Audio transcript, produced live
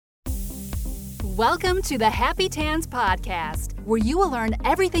Welcome to the Happy Tans Podcast, where you will learn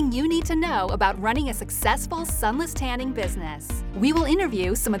everything you need to know about running a successful sunless tanning business. We will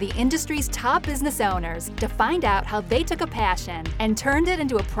interview some of the industry's top business owners to find out how they took a passion and turned it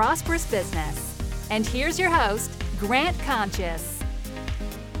into a prosperous business. And here's your host, Grant Conscious.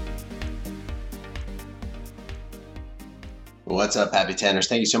 What's up, Happy Tanners?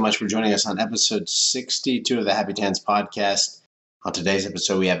 Thank you so much for joining us on episode 62 of the Happy Tans Podcast. On today's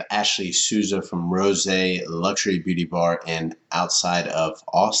episode, we have Ashley Sousa from Rose Luxury Beauty Bar in outside of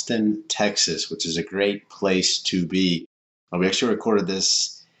Austin, Texas, which is a great place to be. We actually recorded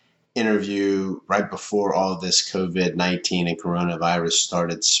this interview right before all of this COVID-19 and coronavirus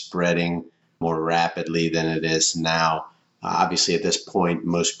started spreading more rapidly than it is now. Obviously, at this point,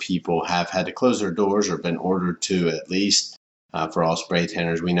 most people have had to close their doors or been ordered to at least. For all spray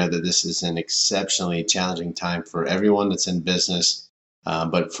tanners, we know that this is an exceptionally challenging time for everyone that's in business.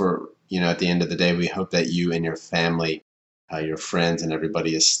 But for, at the end of the day, we hope that you and your family, your friends and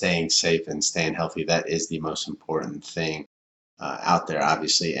everybody is staying safe and staying healthy. That is the most important thing out there,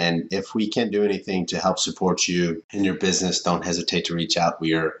 obviously. And if we can do anything to help support you in your business, don't hesitate to reach out.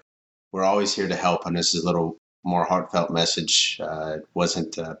 We're always here to help. And this is a little more heartfelt message. It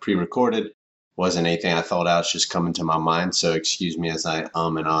wasn't pre-recorded. Wasn't anything I thought out. It's just coming to my mind. So excuse me as I and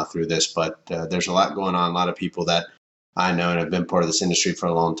ah through this, but there's a lot going on. A lot of people that I know and have been part of this industry for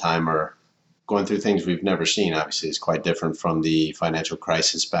a long time are going through things we've never seen. Obviously, it's quite different from the financial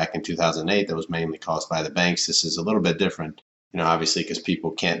crisis back in 2008 that was mainly caused by the banks. This is a little bit different, obviously, because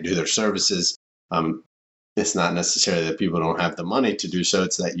people can't do their services. It's not necessarily that people don't have the money to do so.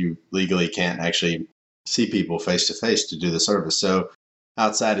 It's that you legally can't actually see people face to face to do the service. So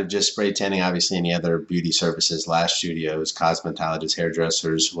outside of just spray tanning, obviously any other beauty services, lash studios, cosmetologists,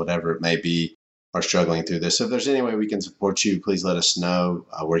 hairdressers, whatever it may be, are struggling through this. So if there's any way we can support you, please let us know.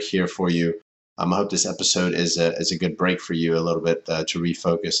 We're here for you. I hope this episode is a good break for you a little bit to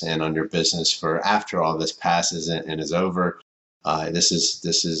refocus in on your business for after all this passes and is over. This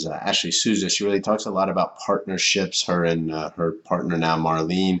is Ashley Sousa. She really talks a lot about partnerships. Her and her partner now,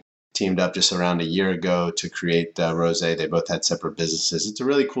 Marlene, teamed up just around a year ago to create Rose. They both had separate businesses. It's a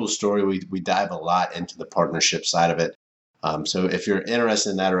really cool story. We dive a lot into the partnership side of it. So if you're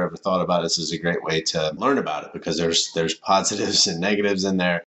interested in that or ever thought about it, this is a great way to learn about it because there's positives and negatives in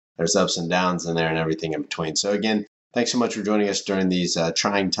there. There's ups and downs in there and everything in between. So again, thanks so much for joining us during these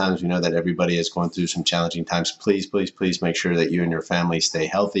trying times. We know that everybody is going through some challenging times. Please, please, please make sure that you and your family stay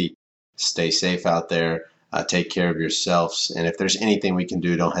healthy, stay safe out there. Take care of yourselves. And if there's anything we can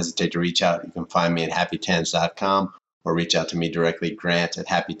do, don't hesitate to reach out. You can find me at happytans.com or reach out to me directly,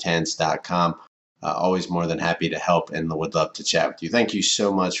 grant@happytans.com. Always more than happy to help and would love to chat with you. Thank you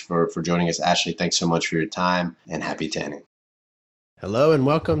so much for joining us. Ashley, thanks so much for your time and happy tanning. Hello and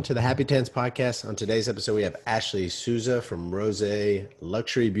welcome to the Happy Tans Podcast. On today's episode, we have Ashley Sousa from Rose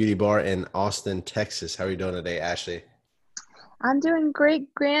Luxury Beauty Bar in Austin, Texas. How are you doing today, Ashley? I'm doing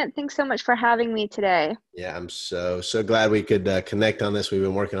great, Grant. Thanks so much for having me today. Yeah, I'm so glad we could connect on this. We've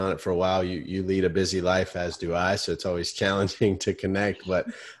been working on it for a while. You lead a busy life, as do I, so it's always challenging to connect, but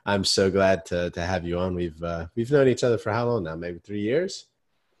I'm so glad to have you on. We've known each other for how long now? Maybe 3 years?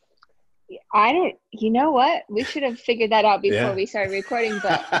 You know what? We should have figured that out before we started recording,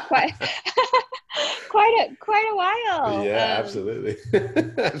 but quite a while. Yeah, absolutely.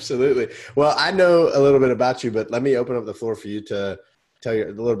 Absolutely. Well, I know a little bit about you, but let me open up the floor for you to tell you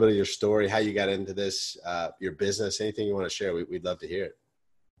a little bit of your story, how you got into this, your business, anything you want to share. We'd love to hear it.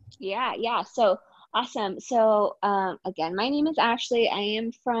 Yeah. So awesome. So again, my name is Ashley. I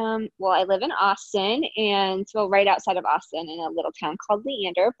live in Austin right outside of Austin in a little town called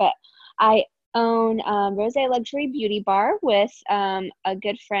Leander, but I own Rose Luxury Beauty Bar with a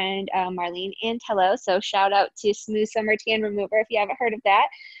good friend, Marlene Antello. So shout out to Smooth Summer Tan Remover if you haven't heard of that.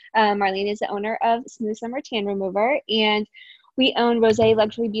 Marlene is the owner of Smooth Summer Tan Remover, and we own Rose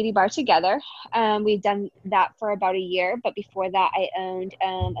Luxury Beauty Bar together. We've done that for about a year, but before that I owned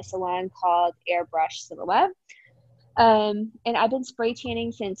a salon called Airbrush Silhouette. And I've been spray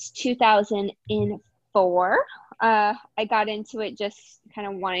tanning since 2004. I got into it just kind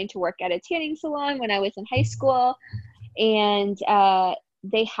of wanting to work at a tanning salon when I was in high school, and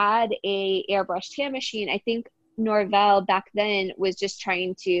they had a airbrush tan machine. I think Norvell back then was just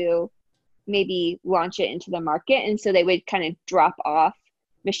trying to maybe launch it into the market, and so they would kind of drop off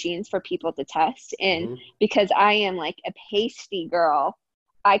machines for people to test. And because I am like a pasty girl,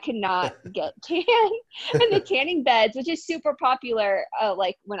 I could not get tan in the tanning beds, which is super popular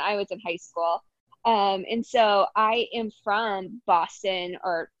like when I was in high school. And so I am from Boston,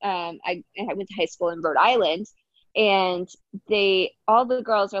 or I went to high school in Rhode Island, And all the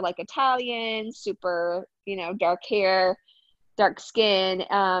girls are like Italian, super, dark hair, dark skin,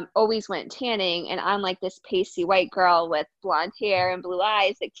 always went tanning. And I'm like this pasty white girl with blonde hair and blue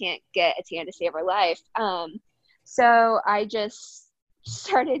eyes that can't get a tan to save her life. So I just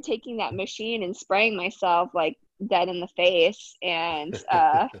started taking that machine and spraying myself like dead in the face. And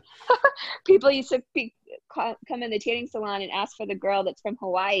people used to come in the tanning salon and ask for the girl that's from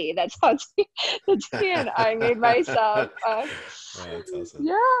Hawaii. That's how the tan I made myself. Oh, that's awesome.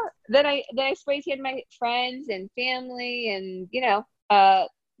 Yeah. Then I spray tanned my friends and family, and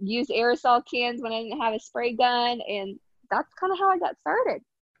use aerosol cans when I didn't have a spray gun, and that's kind of how I got started.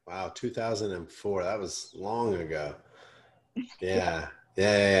 Wow, 2004. That was long ago. Yeah.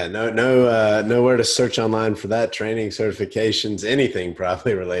 Yeah. Nowhere to search online for that. Training, certifications, anything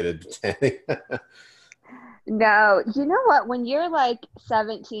probably related to tanning. No, you know what? When you're like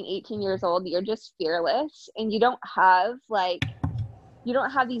 17, 18 years old, you're just fearless, and you don't have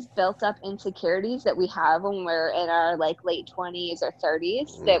these built up insecurities that we have when we're in our like late 20s or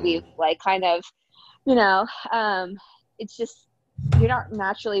 30s that we've like kind of, it's just, you're not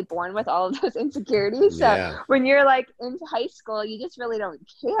naturally born with all of those insecurities. So when you're like into high school, you just really don't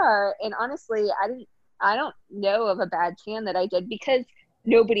care. And honestly, I don't know of a bad tan that I did, because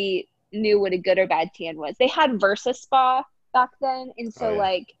nobody knew what a good or bad tan was. They had Versa Spa back then. And so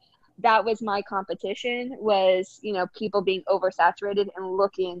that was my competition, was, people being oversaturated and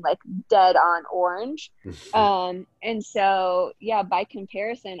looking like dead on orange. And so, by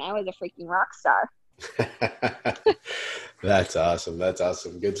comparison, I was a freaking rock star. That's awesome.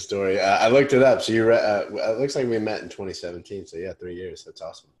 Good story. I looked it up. So it looks like we met in 2017. So 3 years. That's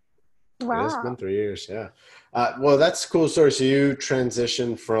awesome. Wow. It's been 3 years. Yeah. Well, that's a cool story. So you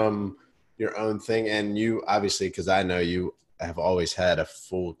transitioned from your own thing, and you obviously, because I know you have always had a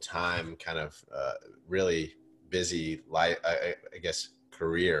full-time kind of really busy life, I guess,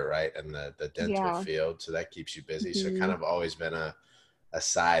 career, right? In the dental field. So that keeps you busy. So kind of always been a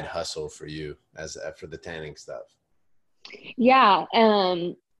side hustle for you as for the tanning stuff. Yeah.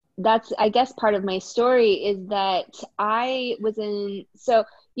 That's, I guess, part of my story is that I was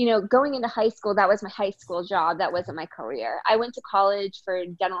going into high school, that was my high school job. That wasn't my career. I went to college for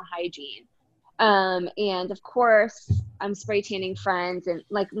dental hygiene. And of course I'm spray tanning friends and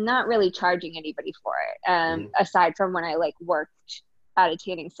like not really charging anybody for it. Aside from when I like worked at a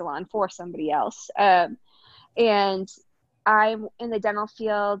tanning salon for somebody else. And I'm in the dental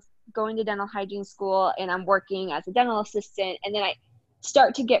field, going to dental hygiene school, and I'm working as a dental assistant. And then I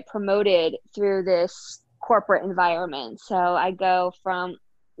start to get promoted through this corporate environment. So I go from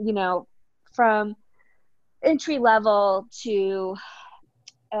entry level to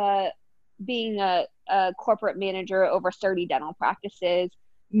being a corporate manager over 30 dental practices,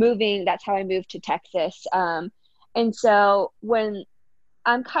 that's how I moved to Texas. And so when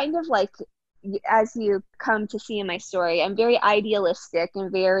I'm kind of like, as you come to see in my story, I'm very idealistic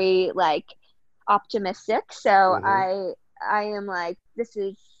and very like optimistic. So I am like, this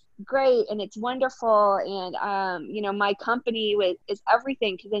is great and it's wonderful. And, my company is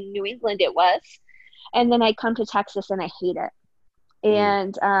everything, because in New England it was. And then I come to Texas and I hate it.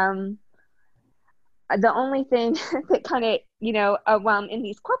 And the only thing that kind of, while I'm in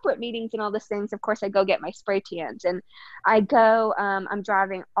these corporate meetings and all these things, of course, I go get my spray tans, and I go, I'm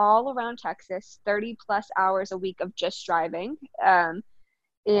driving all around Texas, 30 plus hours a week of just driving.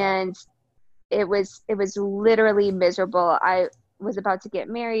 And it was literally miserable. I was about to get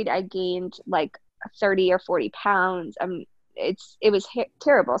married. I gained like 30 or 40 pounds. It was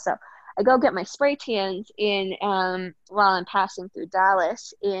terrible. So I go get my spray tans while I'm passing through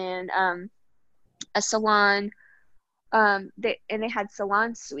Dallas in a salon. They had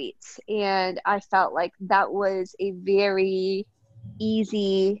salon suites, and I felt like that was a very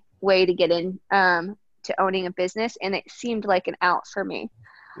easy way to get in to owning a business, and it seemed like an out for me.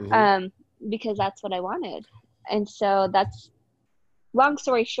 Because that's what I wanted. And so that's, long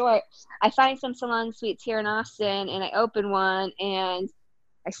story short, I find some salon suites here in Austin, and I open one, and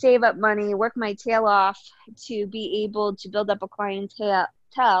I save up money, work my tail off to be able to build up a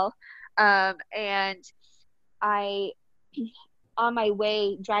clientele. And on my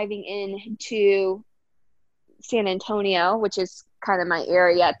way driving in to San Antonio, which is kind of my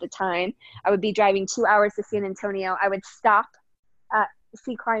area at the time, I would be driving 2 hours to San Antonio. I would stop,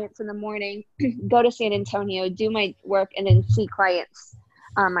 see clients in the morning, go to San Antonio, do my work, and then see clients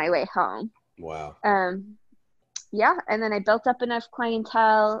on my way home. Wow. And then I built up enough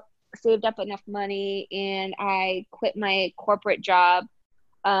clientele, saved up enough money, and I quit my corporate job.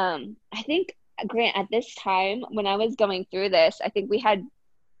 I think, Grant, at this time when I was going through this, I think we had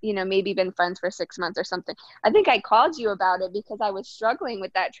maybe been friends for 6 months or something. I think I called you about it because I was struggling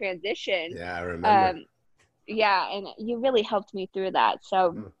with that transition. Yeah, I remember. Yeah, and you really helped me through that.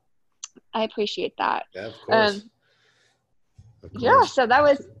 So I appreciate that. Yeah, of course. Yeah, so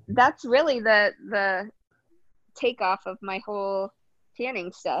that's really the takeoff of my whole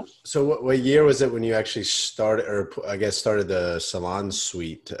tanning stuff. So what year was it when you actually started, or I guess started the salon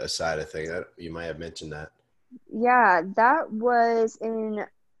suite side of thing? You might have mentioned that. Yeah, that was in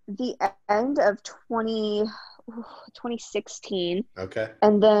the end of 2016. Okay.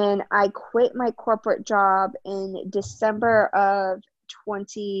 And then I quit my corporate job in December of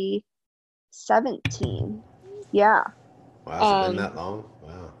 2017. Yeah. Wow, has it been that long?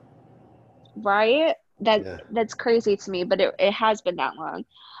 Wow. Right? Yeah. That's crazy to me, but it has been that long.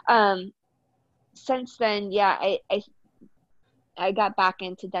 Since then, yeah, I got back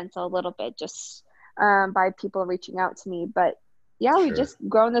into dental a little bit just by people reaching out to me. But yeah, we just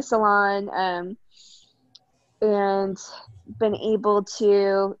grown the salon and been able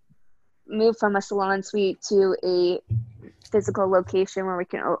to move from a salon suite to a physical location where we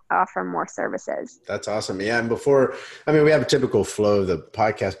can offer more services. That's awesome. Yeah. And we have a typical flow of the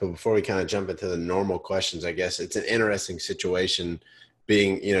podcast, but before we kind of jump into the normal questions, I guess it's an interesting situation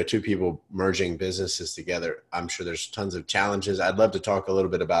being, two people merging businesses together. I'm sure there's tons of challenges. I'd love to talk a little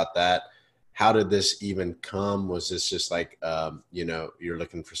bit about that. How did this even come? Was this just like, you're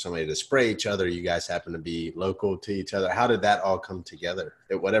looking for somebody to spray each other? You guys happen to be local to each other. How did that all come together?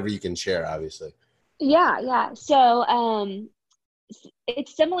 Whatever you can share, obviously. Yeah. So,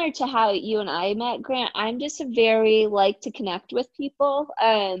 it's similar to how you and I met, Grant. I'm just very like to connect with people.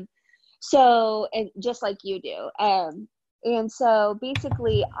 So, and just like you do. And so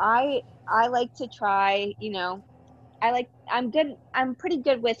basically I like to try, I'm pretty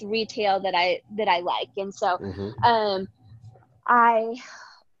good with retail that I like. And so, I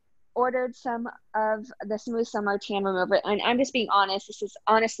ordered some of the Smooth Summer tan remover, and I'm just being honest, this is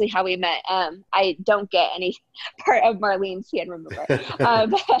honestly how we met. I don't get any part of Marlene's tan remover.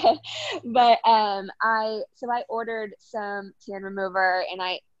 So I ordered some tan remover and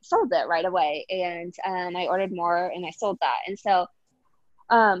I sold it right away, and I ordered more and I sold that. And so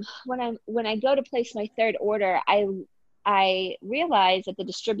when I go to place my third order, I realize that the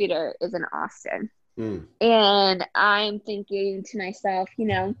distributor is in Austin. And I'm thinking to myself,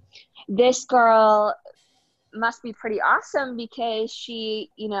 this girl must be pretty awesome because she,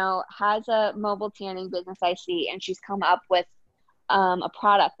 has a mobile tanning business, I see, and she's come up with a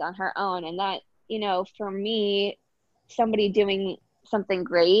product on her own. And that, for me, somebody doing something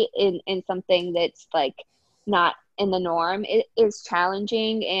great in something that's like not in the norm, it is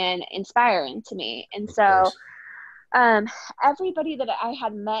challenging and inspiring to me. And so everybody that I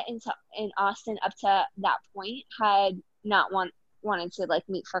had met in Austin up to that point had not wanted to like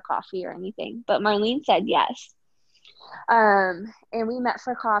meet for coffee or anything, but Marlene said yes. And we met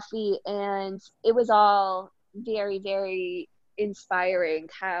for coffee, and it was all very, very inspiring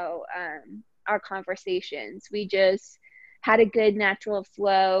how our conversations, we just had a good natural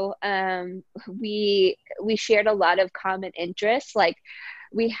flow. We shared a lot of common interests. Like,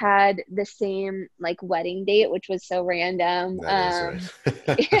 we had the same like wedding date, which was so random. That is right.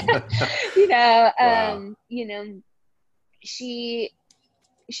 She's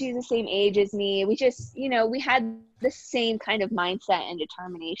the same age as me. We just, we had the same kind of mindset and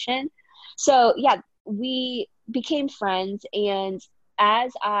determination. So yeah, we became friends. And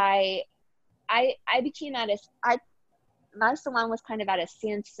as I became my salon was kind of at a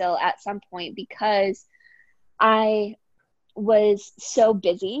standstill at some point because I was so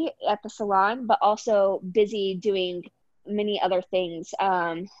busy at the salon, but also busy doing many other things,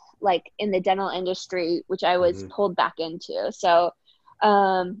 like in the dental industry, which I was pulled back into. So,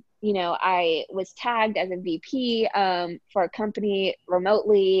 I was tagged as a VP for a company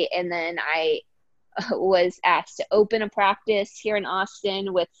remotely. And then I was asked to open a practice here in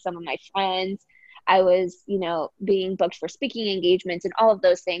Austin with some of my friends. I was, being booked for speaking engagements and all of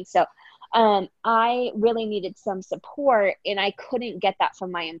those things. So I really needed some support, and I couldn't get that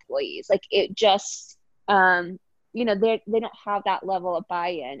from my employees. Like, it just, they don't have that level of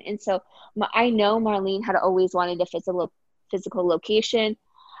buy-in. And so I know Marlene had always wanted a physical location.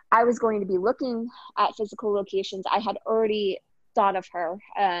 I was going to be looking at physical locations. I had already thought of her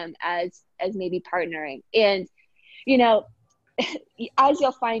as maybe partnering. And, as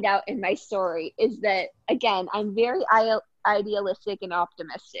you'll find out in my story, is that, again, I'm very idealistic and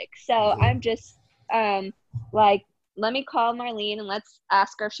optimistic. So I'm just like, let me call Marlene and let's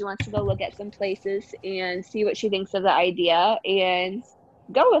ask her if she wants to go look at some places and see what she thinks of the idea and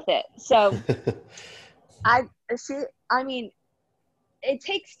go with it. So it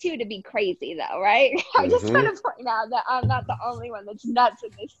takes two to be crazy though, right? I just want to point out that I'm not the only one that's nuts in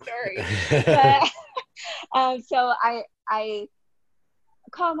this story. But so I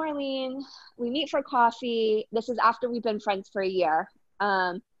call Marlene, we meet for coffee. This is after we've been friends for a year.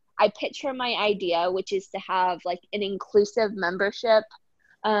 I pitch her my idea, which is to have like an inclusive membership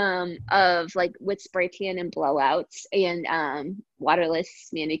of like with spray tan and blowouts and waterless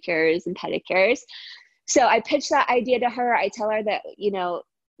manicures and pedicures. So I pitched that idea to her. I tell her that, you know,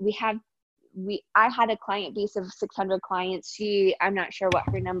 I had a client base of 600 clients. I'm not sure what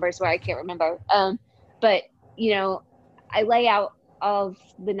her numbers were. I can't remember. But, you know, I lay out all of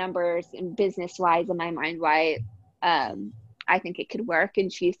the numbers and business wise in my mind why I think it could work. And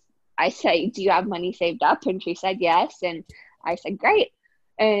I say, do you have money saved up? And she said, yes. And I said, great.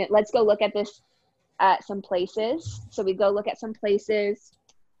 And let's go look at this at some places. So we go look at some places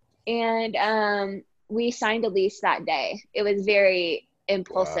and we signed a lease that day. It was very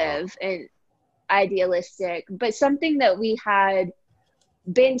impulsive and idealistic, but something that we had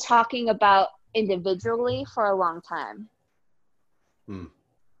been talking about individually for a long time.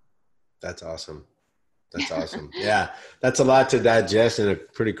 That's awesome. That's awesome. Yeah, that's a lot to digest and a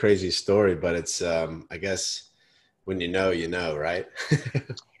pretty crazy story, but it's, I guess when you know, right?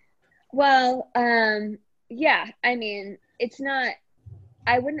 Well, yeah, I mean, it's not,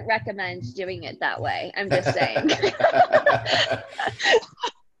 I wouldn't recommend doing it that way. I'm just saying.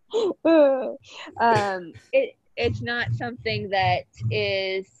 It's not something that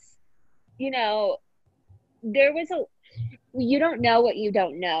is, you know, you don't know what you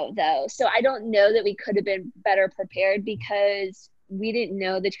don't know though. So I don't know that we could have been better prepared because we didn't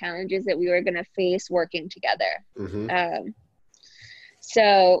know the challenges that we were going to face working together.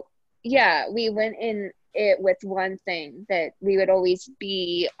 So yeah, we went in it with one thing, that we would always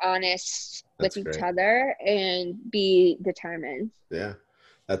be honest with each other and be determined. Yeah.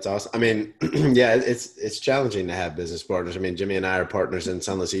 That's awesome. I mean, yeah, it's challenging to have business partners. I mean, Jimmy and I are partners in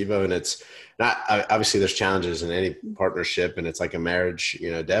Sunless Evo, and it's not, obviously there's challenges in any partnership, and it's like a marriage, you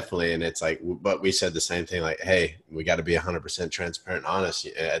know, definitely. And it's like, but we said the same thing, like, hey, we got to be 100% transparent and honest.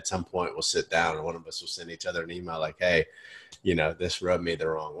 At some point we'll sit down and one of us will send each other an email like, hey, you know, this rubbed me the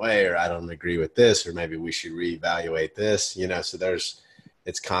wrong way, or I don't agree with this, or maybe we should reevaluate this, you know. So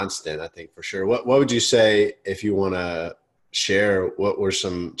it's constant, I think, for sure. What would you say, if you want to share, what were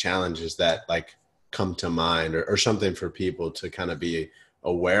some challenges that like come to mind, or something for people to kind of be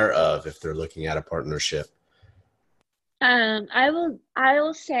aware of if they're looking at a partnership? I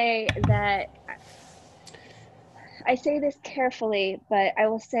will say that I say this carefully, but I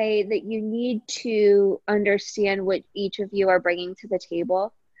will say that you need to understand what each of you are bringing to the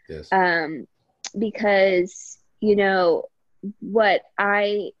table. Yes. Because, you know, what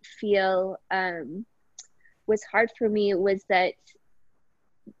I feel was hard for me was that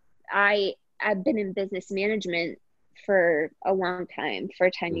I've been in business management for a long time,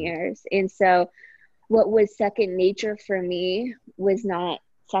 for 10 years. And so what was second nature for me was not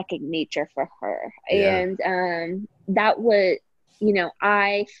second nature for her. Yeah. And that was, you know,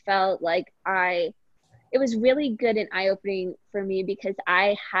 I felt like it was really good and eye-opening for me because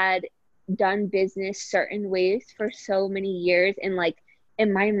I had done business certain ways for so many years, and like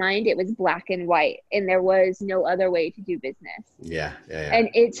in my mind it was black and white and there was no other way to do business. Yeah. And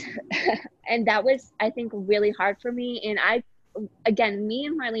and that was, I think, really hard for me. And me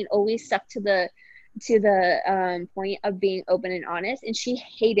and Marlene always stuck to the point of being open and honest, and she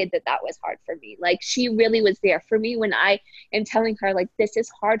hated that was hard for me. Like, she really was there for me when I am telling her, like, this is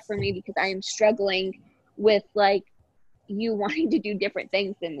hard for me because I am struggling with like you wanting to do different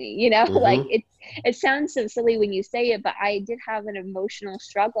things than me, you know. Like, it sounds so silly when you say it, but I did have an emotional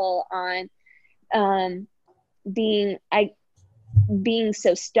struggle on being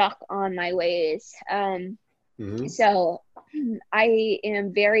so stuck on my ways. So I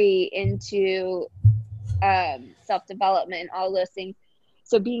am very into self-development and all those things.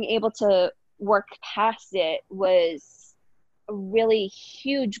 So being able to work past it was a really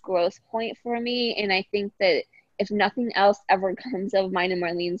huge growth point for me. And I think that if nothing else ever comes of mine and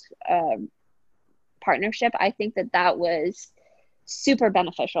Marlene's partnership, I think that was super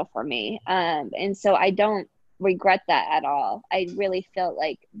beneficial for me. And so I don't regret that at all. I really felt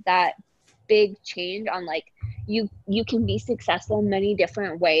like that big change on like, you can be successful in many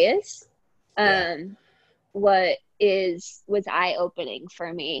different ways. Was eye-opening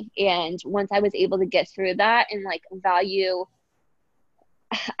for me. And once I was able to get through that and like value,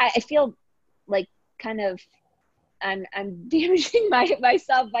 I feel like kind of I'm damaging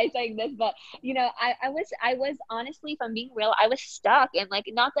myself by saying this, but you know, I was honestly, if I'm being real, I was stuck. And like,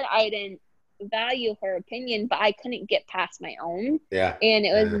 not that I didn't value her opinion, but I couldn't get past my own. Yeah. And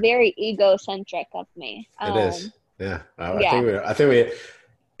it was very egocentric of me. It is. Yeah. Yeah.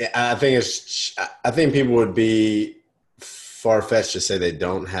 I think people would be far-fetched to say they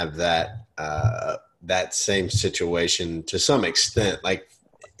don't have that, that same situation to some extent. Like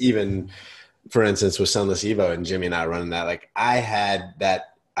even, for instance, with Sunless Evo and Jimmy and I running that, like I had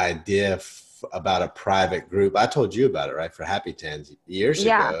that idea about a private group. I told you about it, right? For Happy Tans years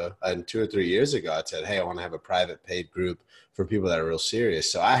ago, and 2 or 3 years ago, I said, hey, I want to have a private paid group for people that are real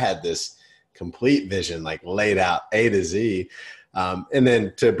serious. So I had this complete vision, like laid out A to Z. And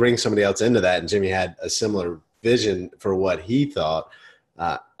then to bring somebody else into that, and Jimmy had a similar vision for what he thought.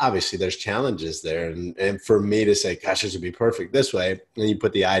 Obviously there's challenges there. And for me to say, gosh, this would be perfect this way. And you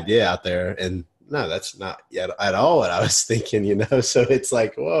put the idea out there, and no, that's not yet at all what I was thinking, you know? So it's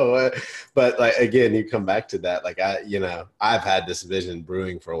like, whoa, but like, again, you come back to that. Like I've had this vision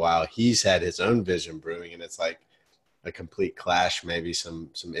brewing for a while. He's had his own vision brewing, and it's like a complete clash, maybe some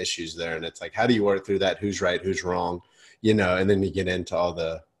issues there. And it's like, how do you work through that? Who's right? Who's wrong? You know, and then you get into all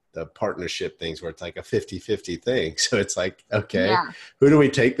the partnership things where it's like a 50-50 thing. So it's like, okay, who do we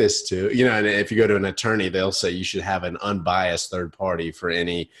take this to? You know, and if you go to an attorney, they'll say you should have an unbiased third party for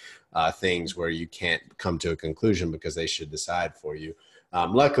any things where you can't come to a conclusion because they should decide for you.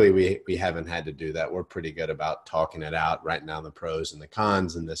 Luckily, we haven't had to do that. We're pretty good about talking it out, writing down the pros and the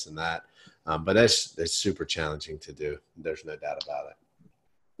cons and this and that. But that's super challenging to do. There's no doubt about it.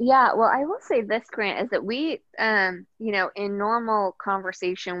 Yeah, well, I will say this, Grant, is that we, you know, in normal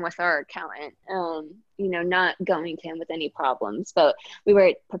conversation with our accountant, you know, not going to him with any problems, but we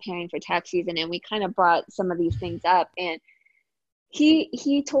were preparing for tax season, and we kind of brought some of these things up, and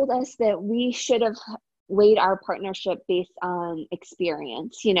he told us that we should have weighed our partnership based on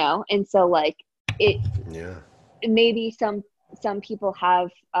experience, you know, and so like maybe some people have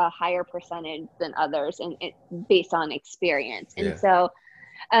a higher percentage than others, and based on experience, and so.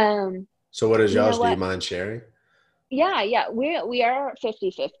 So what is y'all's? Do you mind sharing? Yeah. We are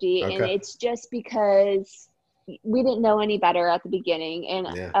 50-50, and it's just because we didn't know any better at the beginning.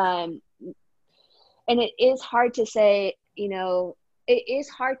 And it is hard to say, you know, it is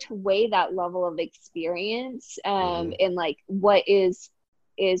hard to weigh that level of experience, and like what is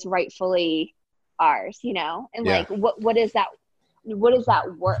rightfully ours, you know, and like, what is that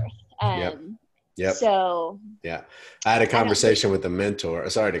worth? Yep. So I had a conversation with a mentor.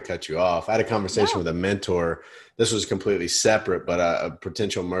 Sorry to cut you off. I had a conversation with a mentor. This was completely separate, but a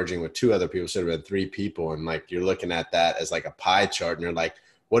potential merging with 2 other people. So there have been 3 people. And like, you're looking at that as like a pie chart, and you're like,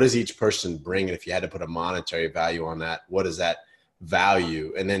 what does each person bring? And if you had to put a monetary value on that, what is that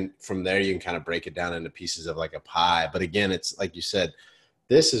value? And then from there, you can kind of break it down into pieces of like a pie. But again, it's like you said,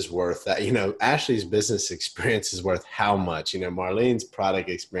 this is worth that. You know, Ashley's business experience is worth how much, you know, Marlene's product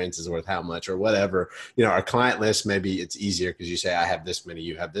experience is worth how much, or whatever. You know, our client list, maybe it's easier because you say, I have this many,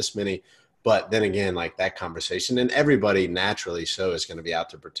 you have this many. But then again, like that conversation, and everybody naturally so is going to be out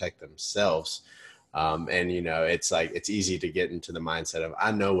to protect themselves. And, you know, it's like, it's easy to get into the mindset of,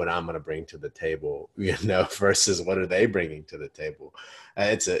 I know what I'm going to bring to the table, you know, versus what are they bringing to the table.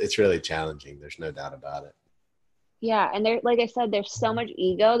 It's really challenging. There's no doubt about it. Yeah. And there, like I said, there's so much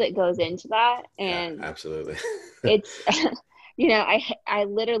ego that goes into that. And yeah, absolutely. It's, you know, I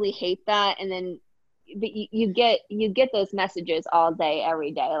literally hate that. And then you get those messages all day,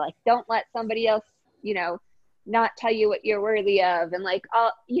 every day. Like, don't let somebody else, you know, not tell you what you're worthy of. And like,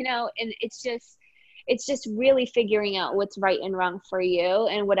 all, you know, and it's just really figuring out what's right and wrong for you.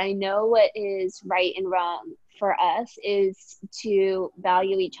 And what I know what is right and wrong for us is to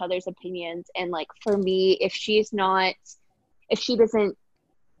value each other's opinions. And like, for me, if she doesn't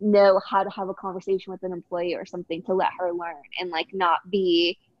know how to have a conversation with an employee or something, to let her learn and like not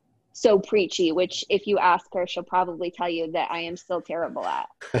be so preachy, which if you ask her, she'll probably tell you that I am still terrible at.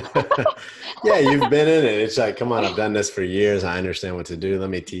 Yeah, you've been in it. It's like, come on, I've done this for years. I understand what to do.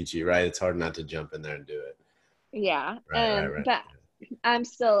 Let me teach you, right? It's hard not to jump in there and do it. Yeah. Right. But I'm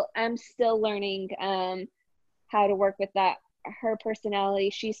still learning how to work with that, her personality.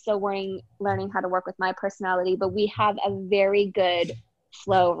 She's still learning how to work with my personality, but we have a very good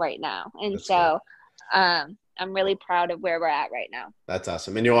flow right now. And that's so good. I'm really proud of where we're at right now. That's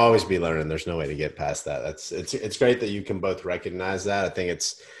awesome. And you'll always be learning. There's no way to get past that. It's great that you can both recognize that. I think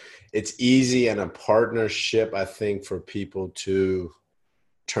it's easy in a partnership, I think, for people to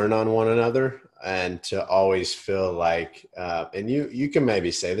turn on one another and to always feel like, and you can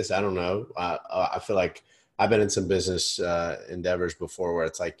maybe say this, I don't know. I feel like I've been in some business endeavors before where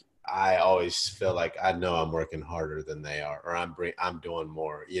it's like, I always feel like I know I'm working harder than they are, or I'm doing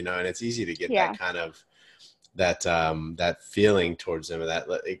more, you know, and it's easy to get that kind of that feeling towards them,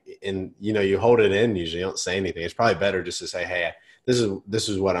 and you hold it in. Usually you don't say anything. It's probably better just to say, hey, this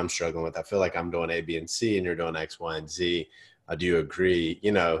is what I'm struggling with. I feel like I'm doing A, B, and C, and you're doing X, Y, and Z. Do you agree?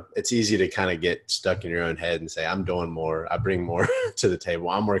 It's easy to kind of get stuck in your own head and say, I'm doing more, I bring more to the table,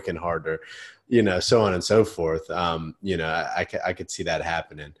 I'm working harder, so on and so forth. I could see that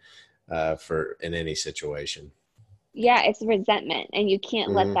happening in any situation. Yeah, it's resentment, and you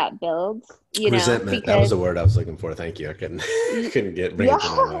can't let that build. Resentment. That was the word I was looking for. Thank you. I couldn't bring it to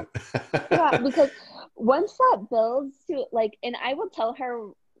my mind. Yeah, because once that builds to and I will tell her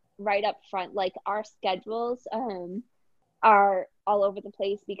right up front, our schedules are all over the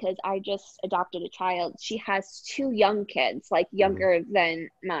place because I just adopted a child. She has 2 young kids, younger than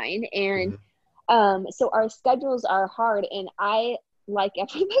mine, and so our schedules are hard, and I like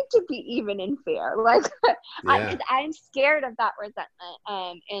everything to be even and fair, because I'm scared of that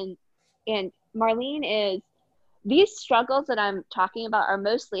resentment. And Marlene is, these struggles that I'm talking about are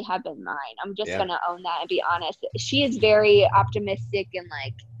mostly have been mine. I'm just gonna own that and be honest. She is very optimistic and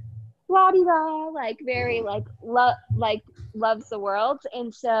la-di-da, very loves the world,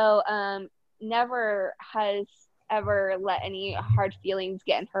 and so never has ever let any hard feelings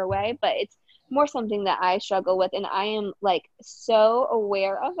get in her way, but it's more something that I struggle with, and I am so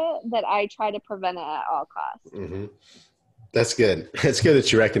aware of it that I try to prevent it at all costs. That's good. It's good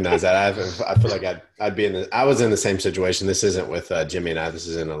that you recognize that. I feel like I was in the same situation. This isn't with Jimmy and I. This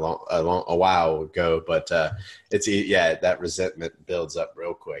is in a while ago, but that resentment builds up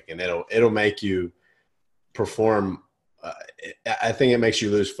real quick, and it'll make you perform. I think it makes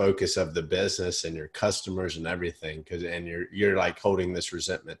you lose focus of the business and your customers and everything, and you're holding this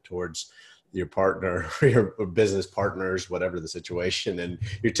resentment towards your partner or your business partners, whatever the situation, and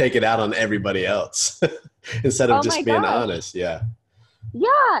you take it out on everybody else instead of just being honest. Yeah,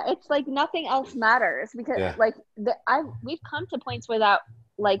 it's nothing else matters, because we've come to points where that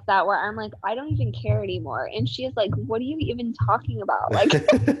where I'm I don't even care anymore, and she is what are you even talking about?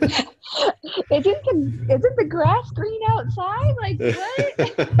 Isn't the grass green outside?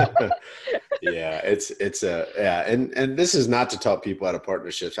 What? And this is not to talk people out of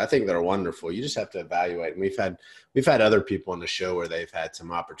partnerships. I think they're wonderful. You just have to evaluate. And we've had other people on the show where they've had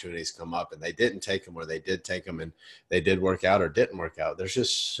some opportunities come up and they didn't take them, or they did take them and they did work out or didn't work out. There's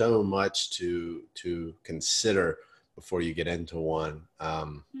just so much to consider before you get into one.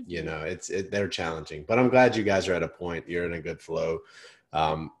 They're challenging, but I'm glad you guys are at a point, you're in a good flow.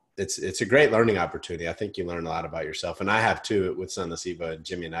 It's a great learning opportunity. I think you learn a lot about yourself, and I have too, with Sunless Eva and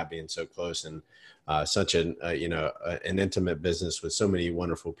Jimmy and I being so close, and such an intimate business with so many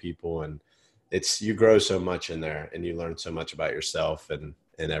wonderful people, and you grow so much in there, and you learn so much about yourself and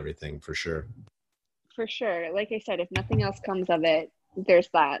everything, for sure. For sure. Like I said, if nothing else comes of it, there's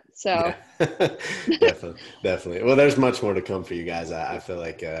that. So definitely. Well, there's much more to come for you guys. I feel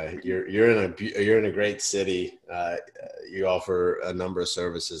like you're in a great city. You offer a number of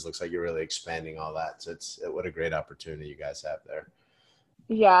services. Looks like you're really expanding all that. So what a great opportunity you guys have there.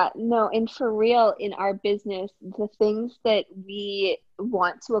 Yeah, no, and for real, in our business, the things that we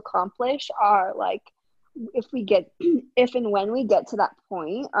want to accomplish are if and when we get to that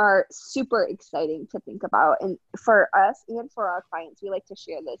point, are super exciting to think about. And for us and for our clients, we like to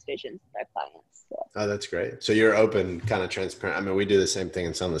share those visions with our clients. So. Oh, that's great. So you're open, kind of transparent. I mean, we do the same thing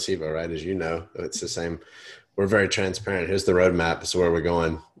in Sunless Eva, right? As you know, it's the same. We're very transparent. Here's the roadmap. This is where we're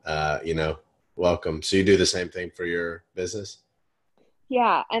going. Welcome. So you do the same thing for your business?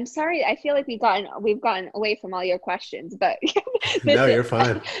 Yeah, I'm sorry. I feel like we've gotten away from all your questions, but no, you're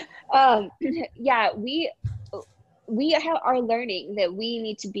fine. We are learning that we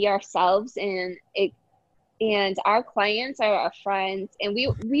need to be ourselves, and our clients are our friends. And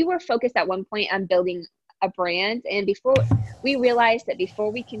we were focused at one point on building a brand, and before we realized that before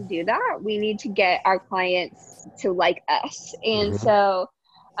we can do that, we need to get our clients to like us. And so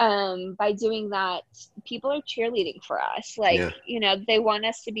by doing that, people are cheerleading for us. They want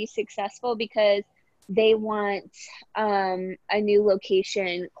us to be successful because they want a new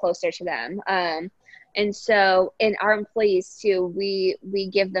location closer to them. And our employees too, we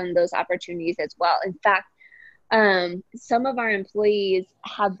give them those opportunities as well. In fact, some of our employees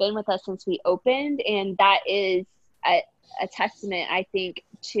have been with us since we opened, and that is a testament, I think,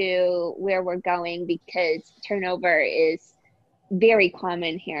 to where we're going, because turnover is very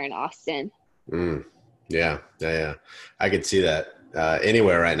common here in Austin. Yeah. I could see that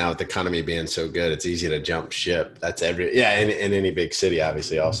anywhere right now with the economy being so good. It's easy to jump ship. That's in any big city.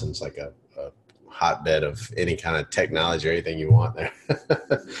 Obviously, Austin's like a hotbed of any kind of technology or anything you want there.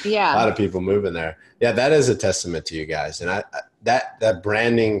 Yeah, a lot of people moving there. Yeah, that is a testament to you guys. And that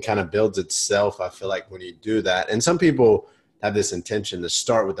branding kind of builds itself. I feel like when you do that, and some people have this intention to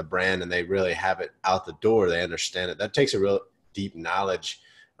start with the brand and they really have it out the door. They understand it. That takes a real deep knowledge.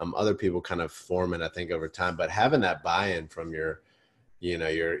 Other people kind of form it, I think, over time, but having that buy-in from your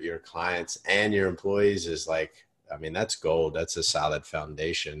clients and your employees is like, I mean, that's gold. That's a solid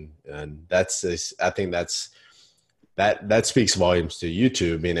foundation. And I think that speaks volumes to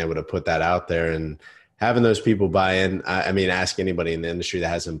YouTube, being able to put that out there and having those people buy in. I mean, ask anybody in the industry that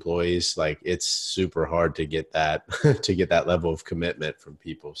has employees, like it's super hard to get that, to get that level of commitment from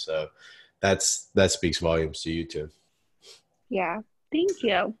people. So that speaks volumes to YouTube. Yeah. Thank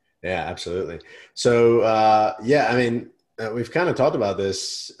you. Yeah, absolutely. So, I mean, we've kind of talked about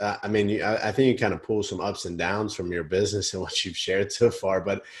this. I mean, I think you kind of pull some ups and downs from your business and what you've shared so far.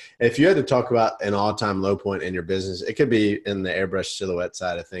 But if you had to talk about an all-time low point in your business, it could be in the airbrush silhouette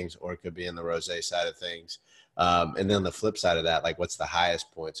side of things, or it could be in the rosé side of things. And then the flip side of that, like what's the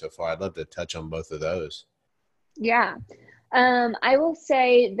highest point so far? I'd love to touch on both of those. Yeah. I will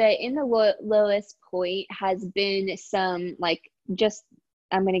say that in the lowest point has been some, like, just,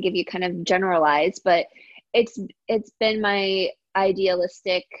 I'm going to give you kind of generalized, but it's been my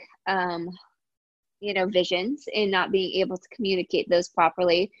idealistic, visions and not being able to communicate those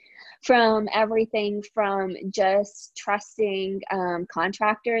properly, from everything from just trusting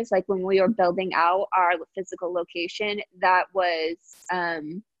contractors. Like when we were building out our physical location, that was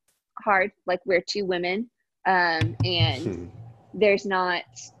hard. Like we're two women, and there's not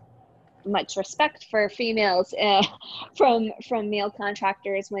much respect for females from male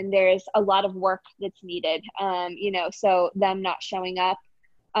contractors when there's a lot of work that's needed. So them not showing up.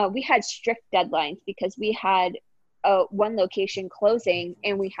 We had strict deadlines because we had one location closing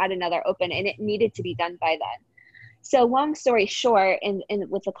and we had another open, and it needed to be done by then. So long story short, and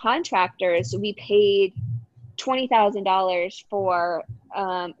with the contractors, we paid $20,000 for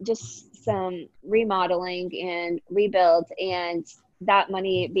just some remodeling and rebuilds, and that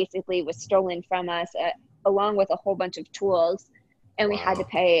money basically was stolen from us, along with a whole bunch of tools, and we had to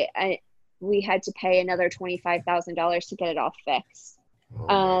pay another $25,000 to get it all fixed.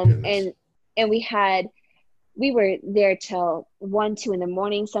 And we were there till 1-2 in the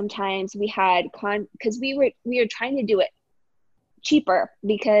morning. Sometimes we had because we were trying to do it cheaper,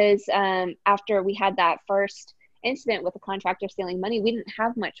 because after we had that first incident with the contractor stealing money, we didn't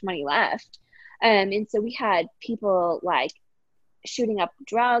have much money left. And so we had people like shooting up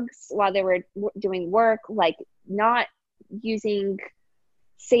drugs while they were doing work, like not using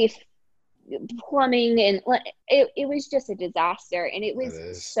safe plumbing, and it was just a disaster, and it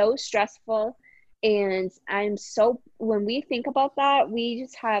was so stressful. And when we think about that, we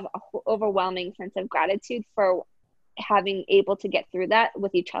just have an overwelming sense of gratitude for having able to get through that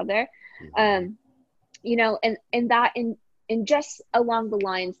with each other. And just along the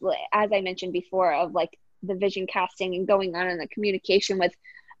lines, as I mentioned before, of like the vision casting and going on in the communication with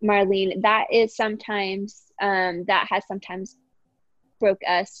Marlene, that has sometimes broke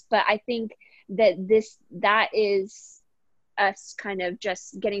us. But I think that is us kind of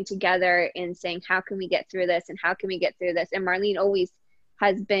just getting together and saying, how can we get through this, and how can we get through this? And Marlene always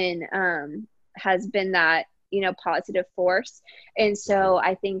has been that, positive force. And so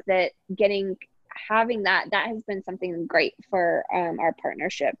I think that having that has been something great for our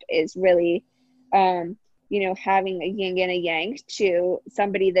partnership, is really having a yin and a yang to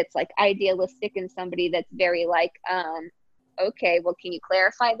somebody that's like idealistic and somebody that's very like okay, well, can you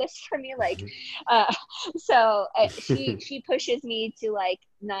clarify this for me? Like, she pushes me to like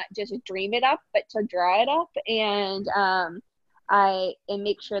not just dream it up, but to draw it up, and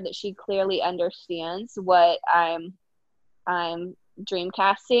make sure that she clearly understands what I'm dream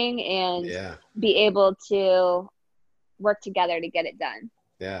casting, and be able to work together to get it done.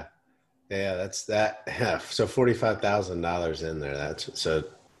 Yeah, that's that. Yeah, so $45,000 in there. That's so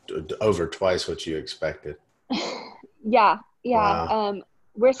over twice what you expected. Yeah. Wow.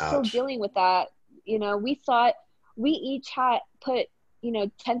 We're still dealing with that. We thought we each had put,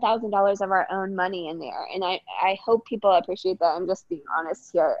 $10,000 of our own money in there. And I hope people appreciate that. I'm just being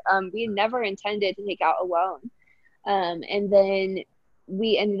honest here. We never intended to take out a loan. And then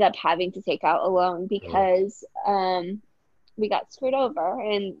we ended up having to take out a loan because we got screwed over,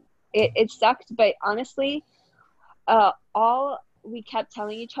 and it sucked. But honestly, all we kept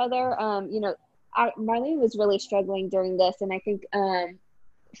telling each other, Marlene was really struggling during this, and I think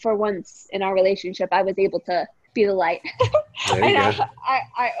for once in our relationship, I was able to be the light. And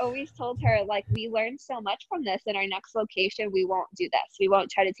I always told her, like, we learned so much from this. In our next location, we won't do this. We won't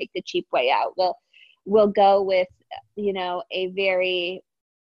try to take the cheap way out. We'll go with, a very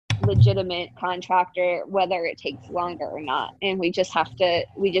legitimate contractor, whether it takes longer or not. And we just have to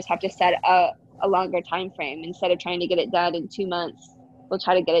set a longer time frame. Instead of trying to get it done in 2 months, we'll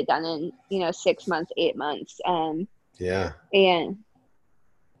try to get it done in 6 months, 8 months. Yeah. And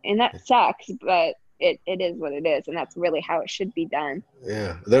that sucks, but it is what it is, and that's really how it should be done.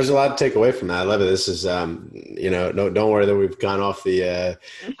 Yeah, there's a lot to take away from that. I love it. This is, don't worry that we've gone off the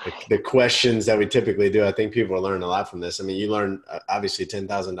questions that we typically do. I think people are learning a lot from this. I mean, you learn, obviously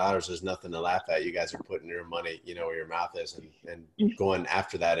 $10,000 is nothing to laugh at. You guys are putting your money, where your mouth is, and going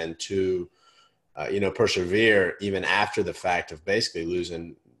after that, and to, persevere even after the fact of basically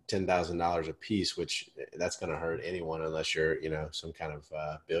losing $10,000 a piece, which that's going to hurt anyone unless you're, some kind of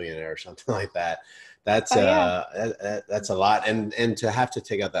billionaire or something like that. That's that's a lot. And to have to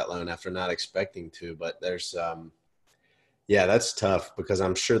take out that loan after not expecting to, but there's, that's tough, because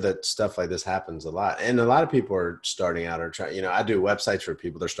I'm sure that stuff like this happens a lot. And a lot of people are starting out or trying, I do websites for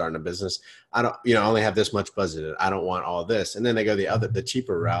people. They're starting a business. I don't, I only have this much budgeted. I don't want all this. And then they go the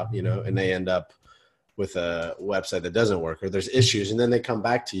cheaper route, and they end up with a website that doesn't work, or there's issues, and then they come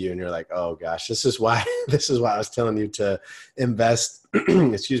back to you and you're like, oh gosh, this is why I was telling you to invest,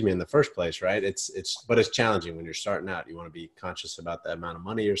 excuse me, in the first place. Right. But it's challenging when you're starting out. You want to be conscious about the amount of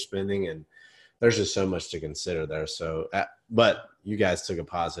money you're spending, and there's just so much to consider there. So, but you guys took a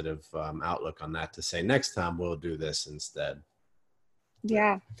positive outlook on that to say, next time we'll do this instead.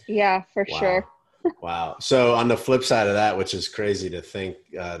 Yeah, for sure. Wow. So on the flip side of that, which is crazy to think,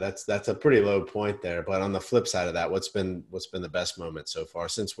 that's a pretty low point there. But on the flip side of that, what's been the best moment so far?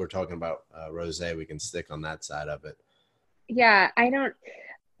 Since we're talking about rosé, we can stick on that side of it. Yeah,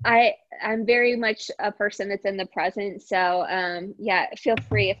 I'm very much a person that's in the present. So feel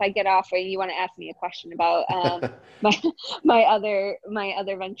free if I get off or you want to ask me a question about my other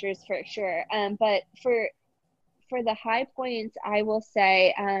ventures, for sure. But for the high points, I will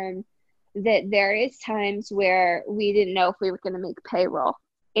say that there is times where we didn't know if we were going to make payroll,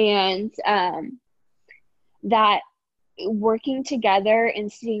 and that working together and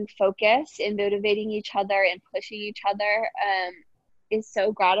staying focused and motivating each other and pushing each other is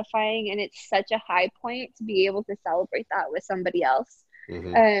so gratifying. And it's such a high point to be able to celebrate that with somebody else.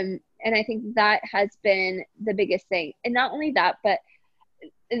 Mm-hmm. And I think that has been the biggest thing. And not only that, but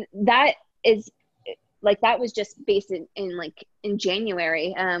that is like, that was just based in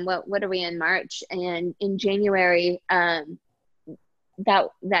January. What are we in March? And in January, that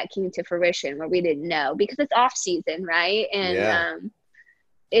came to fruition where we didn't know, because it's off season, right? And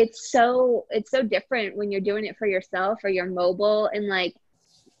it's so different when you're doing it for yourself or you're mobile. And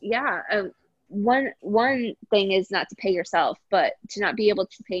one thing is not to pay yourself, but to not be able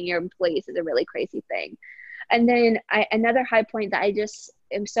to pay your employees is a really crazy thing. And then another high point that I just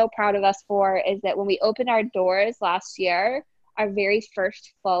am so proud of us for is that when we opened our doors last year, our very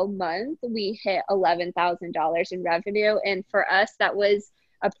first full month, we hit $11,000 in revenue. And for us, that was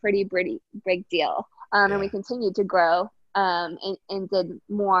a pretty big deal. And we continued to grow and did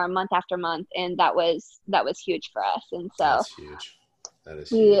more month after month. And that was huge for us. And so that's huge. That is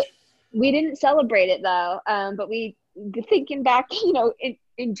huge. We didn't celebrate it though. But we, thinking back,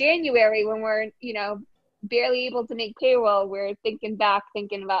 in January when we're, barely able to make payroll, we're thinking about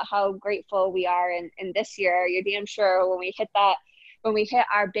how grateful we are. And this year, you're damn sure when we hit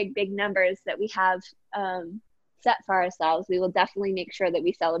our big numbers that we have set for ourselves, we will definitely make sure that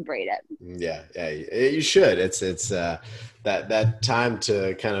we celebrate it. Yeah, you should. It's that time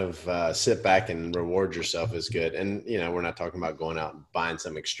to kind of sit back and reward yourself is good. And we're not talking about going out and buying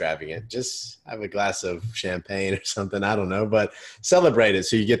some extravagant. Just have a glass of champagne or something. I don't know, but celebrate it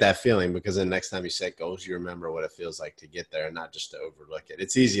so you get that feeling, because then next time you set goals, you remember what it feels like to get there and not just to overlook it.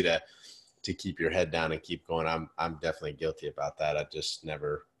 It's easy to keep your head down and keep going. I'm definitely guilty about that. I just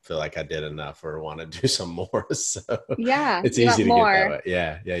never feel like I did enough or want to do some more. So it's easy to get that way.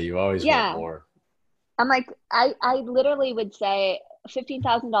 Yeah. You always want more. I'm like, I literally would say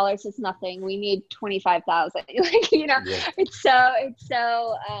 $15,000 is nothing. We need 25,000.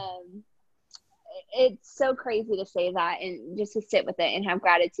 It's so crazy to say that and just to sit with it and have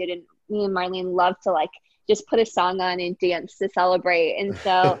gratitude. And me and Marlene love to just put a song on and dance to celebrate. And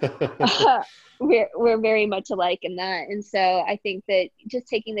so we're very much alike in that. And so I think that just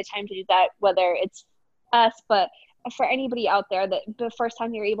taking the time to do that, whether it's us, but for anybody out there, that the first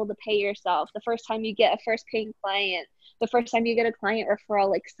time you're able to pay yourself, the first time you get a first paying client, the first time you get a client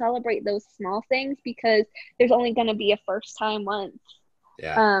referral, celebrate those small things, because there's only going to be a first time once.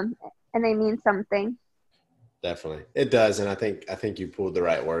 Yeah. And they mean something. Definitely. It does. And I think you pulled the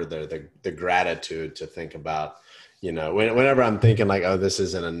right word there, the gratitude to think about, whenever I'm thinking oh, this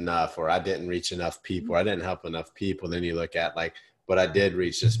isn't enough, or I didn't reach enough people, or I didn't help enough people. Then you look at but I did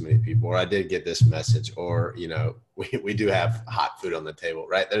reach this many people, or I did get this message, or, you know, we do have hot food on the table,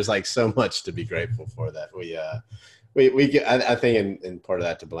 right? There's like so much to be grateful for that we get. I think in part of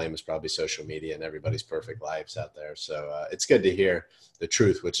that to blame is probably social media and everybody's perfect lives out there. So it's good to hear the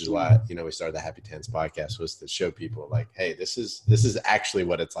truth, which is why, you know, we started the Happy Tans podcast, was to show people like, hey, this is actually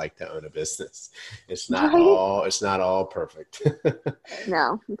what it's like to own a business. It's not all perfect.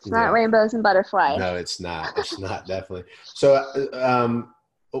 No, it's not rainbows and butterflies. No, it's not. It's not, definitely. So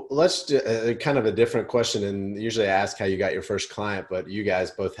let's do kind of a different question. And usually I ask how you got your first client, but you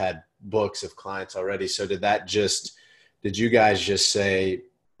guys both had books of clients already. So did you guys just say,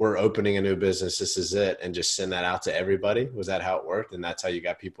 we're opening a new business, this is it, and just send that out to everybody? Was that how it worked? And that's how you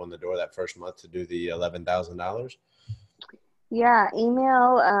got people in the door that first month to do the $11,000? Yeah,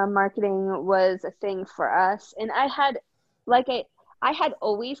 email marketing was a thing for us. And I had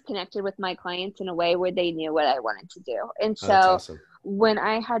always connected with my clients in a way where they knew what I wanted to do. And so awesome. When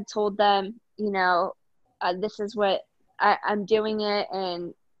I had told them, you know, this is what I'm doing it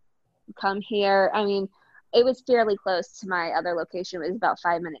and come here, I mean, it was fairly close to my other location. It was about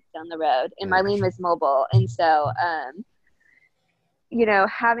 5 minutes down the road, and Marlene was mobile. And so, you know,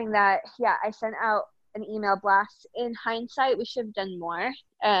 having that, I sent out an email blast. In hindsight, we should have done more.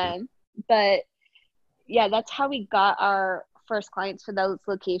 But yeah, that's how we got our first clients for those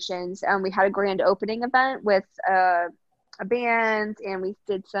locations. We had a grand opening event with a band, and we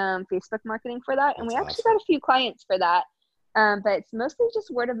did some Facebook marketing for that. And we actually got a few clients for that. But it's mostly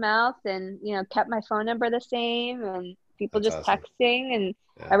just word of mouth, and, you know, kept my phone number the same, and people just texting. And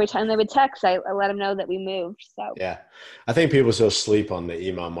every time they would text, I let them know that we moved. So yeah, I think people still sleep on the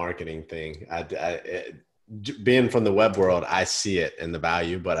email marketing thing. Being from the web world, I see it and the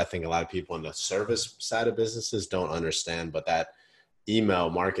value, but I think a lot of people in the service side of businesses don't understand, but that email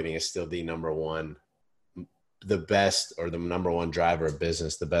marketing is still the number one driver of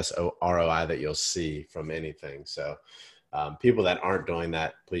business, the best ROI that you'll see from anything. So people that aren't doing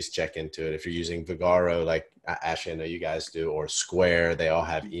that, please check into it. If you're using Vagaro, like Ashley, I know you guys do, or Square, they all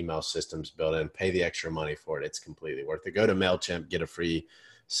have email systems built in. Pay the extra money for it. It's completely worth it. Go to MailChimp, get a free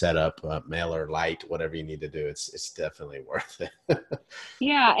setup, MailerLite, whatever you need to do. It's definitely worth it.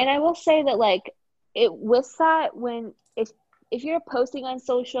 Yeah. And I will say that, like, it with that, if you're posting on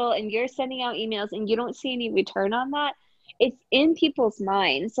social and you're sending out emails and you don't see any return on that, it's in people's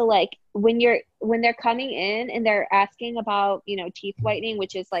minds. So like when they're coming in and they're asking about, you know, teeth whitening,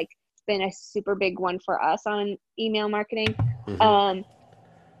 which is like been a super big one for us on email marketing. Mm-hmm.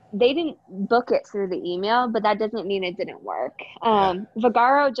 They didn't book it through the email, but that doesn't mean it didn't work.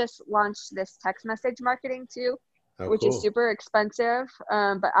 Vagaro just launched this text message marketing too, which is super expensive.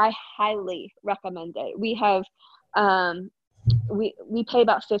 But I highly recommend it. We have, we pay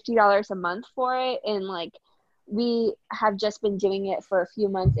about $50 a month for it. And like, we have just been doing it for a few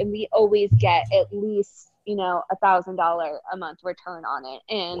months, and we always get at least, you know, $1,000 a month return on it.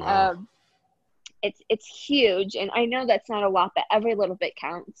 And, it's huge. And I know that's not a lot, but every little bit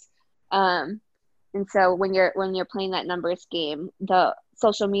counts. And so when you're playing that numbers game, the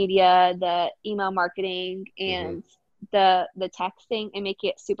social media, the email marketing, and the texting, and make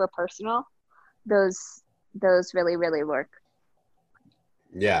it super personal, those really, really work.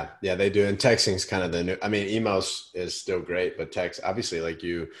 Yeah, they do. And texting is kind of the new, I mean, emails is still great, but text, obviously, like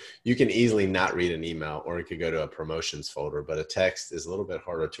you can easily not read an email, or it could go to a promotions folder, but a text is a little bit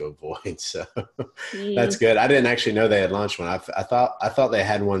harder to avoid. So that's good. I didn't actually know they had launched one. I thought they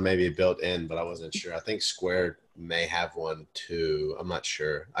had one maybe built in, but I wasn't sure. I think Square may have one too. I'm not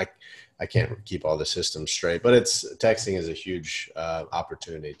sure. I can't keep all the systems straight, but texting is a huge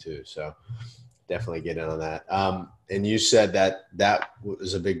opportunity too. So definitely get in on that. And you said that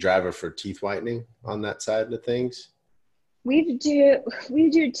was a big driver for teeth whitening on that side of things. We do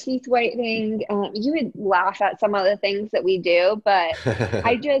teeth whitening. You would laugh at some of the things that we do, but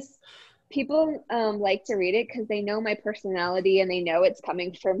people like to read it because they know my personality and they know it's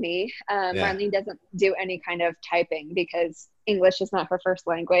coming from me. Marlene doesn't do any kind of typing because English is not her first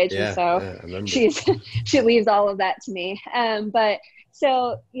language. And so she leaves all of that to me. But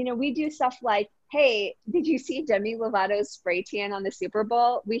so, you know, we do stuff like, hey, did you see Demi Lovato's spray tan on the Super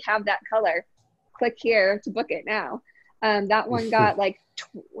Bowl? We have that color. Click here to book it now. That one got like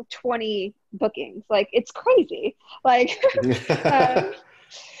 20 bookings. Like, it's crazy. Like,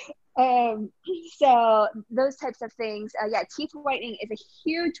 so those types of things. Teeth whitening is a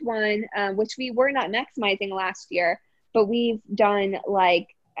huge one, which we were not maximizing last year, but we've done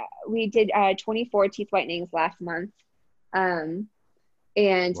we did 24 teeth whitenings last month.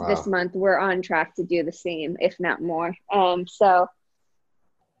 And this month we're on track to do the same, if not more. So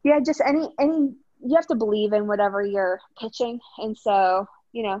yeah, just any you have to believe in whatever you're pitching. And so,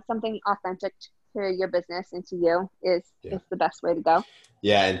 something authentic to your business and to you is the best way to go.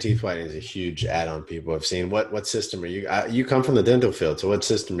 Yeah. And teeth whitening is a huge add-on people have seen. What system are you, you come from the dental field. So what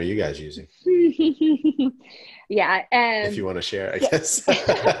system are you guys using? Yeah. If you want to share, I guess.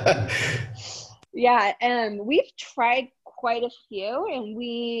 Yeah. We've tried quite a few, and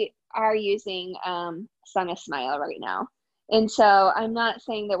we are using Sana Smile right now. And so I'm not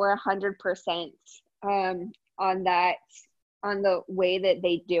saying that we're 100% on that, on the way that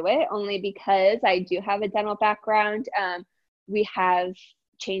they do it, only because I do have a dental background. We have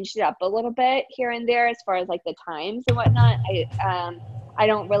changed it up a little bit here and there as far as like the times and whatnot. I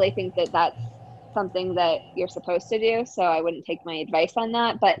don't really think that that's something that you're supposed to do, so I wouldn't take my advice on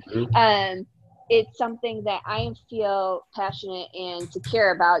that. But it's something that I feel passionate and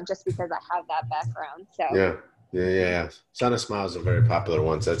secure about just because I have that background. So yeah. Sana Smile is a very popular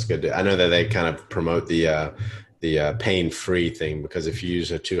one, so that's good. I know that they kind of promote the pain-free thing, because if you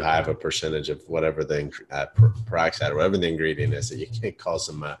use a too high of a percentage of whatever the peroxide or whatever the ingredient is, that you can cause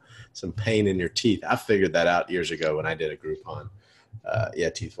some pain in your teeth. I figured that out years ago when I did a Groupon,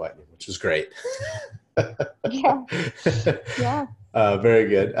 teeth whitening, which was great. Yeah. Very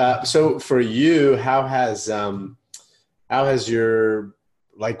good. So for you, how has your,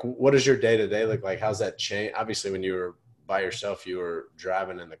 like, what does your day-to-day look like? How's that change? Obviously, when you were by yourself, you were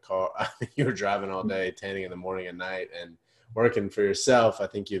driving in the car. You were driving all day, tanning in the morning and night, and working for yourself. I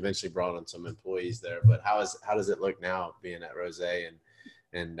think you eventually brought on some employees there. But how does it look now being at Rose?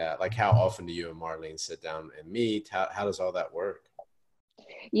 And like, how often do you and Marlene sit down and meet? How does all that work?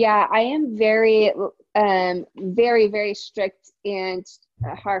 Yeah, I am very, very, very strict and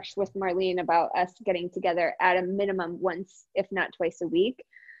harsh with Marlene about us getting together at a minimum once, if not twice a week.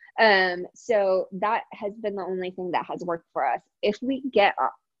 So that has been the only thing that has worked for us. If we get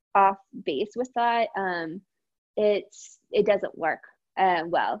off base with that, it doesn't work.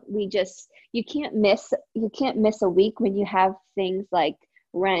 Well, you can't miss a week when you have things like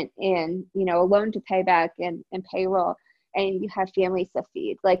rent and, a loan to pay back and payroll, and you have families to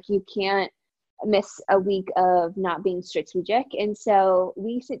feed. Like, you can't miss a week of not being strategic. And so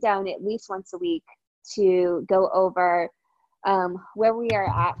we sit down at least once a week to go over where we are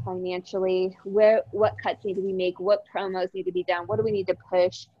at financially, what cuts need to be made, what promos need to be done, what do we need to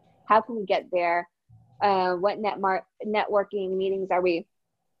push, how can we get there, what networking meetings are we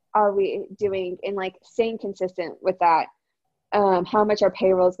doing, and like staying consistent with that, how much our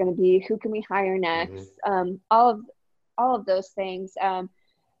payroll is going to be, who can we hire next, all of those things.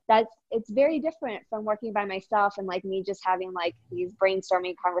 It's very different from working by myself and like me just having like these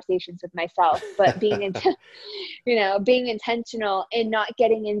brainstorming conversations with myself, but being intentional and not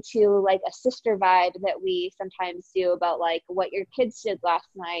getting into like a sister vibe that we sometimes do about like what your kids did last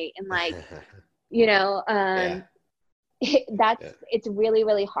night. And like, it's really,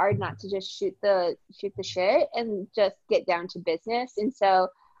 really hard not to just shoot the shit and just get down to business. And so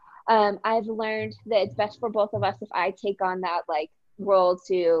I've learned that it's best for both of us if I take on that like role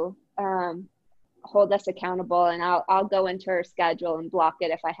to hold us accountable, and I'll go into her schedule and block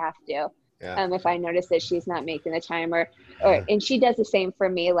it if I have to. If I notice that she's not making the time, and she does the same for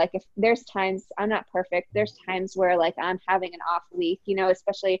me. Like, if there's times, I'm not perfect, there's times where like I'm having an off week,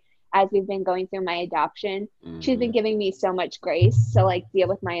 especially as we've been going through my adoption. She's been giving me so much grace to like deal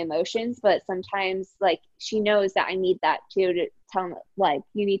with my emotions, but sometimes like she knows that I need that too, to tell me like,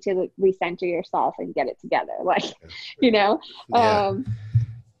 you need to recenter yourself and get it together. Like,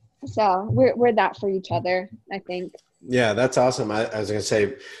 so we're that for each other, I think. Yeah, that's awesome. I was going to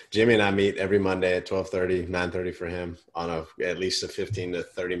say, Jimmy and I meet every Monday at 12:30, 9:30 for him on at least a 15 to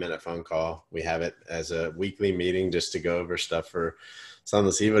 30 minute phone call. We have it as a weekly meeting just to go over stuff for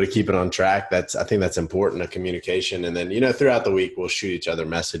Sunless Evo, to keep it on track. I think that's important, a communication. And then, throughout the week, we'll shoot each other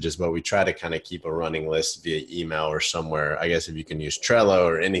messages, but we try to kind of keep a running list via email or somewhere. I guess if you can use Trello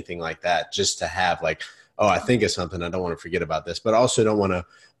or anything like that, just to have like, oh, I think of something, I don't want to forget about this, but also don't want to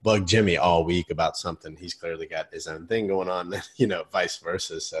bug Jimmy all week about something. He's clearly got his own thing going on, vice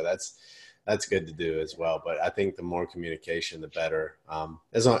versa. So that's good to do as well. But I think the more communication, the better.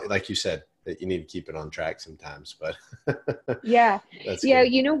 As long, like you said, that you need to keep it on track sometimes, but yeah. That's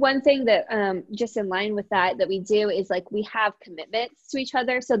good. One thing that just in line with that we do is like, we have commitments to each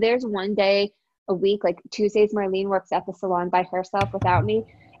other. So there's one day a week, like Tuesdays, Marlene works at the salon by herself without me.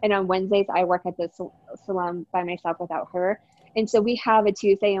 And on Wednesdays, I work at the salon by myself without her. And so we have a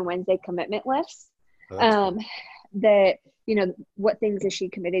Tuesday and Wednesday commitment list that, what things is she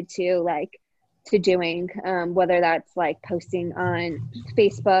committed to, like, to doing, whether that's like posting on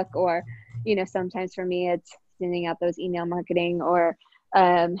Facebook or, sometimes for me, it's sending out those email marketing or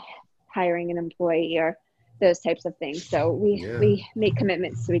hiring an employee or those types of things. So we make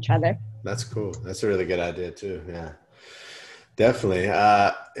commitments to each other. That's cool. That's a really good idea too. Yeah, definitely.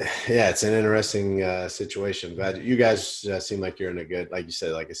 It's an interesting situation. Glad you guys seem like you're in a good, like you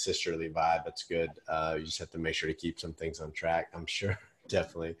said, like a sisterly vibe. That's good. You just have to make sure to keep some things on track, I'm sure.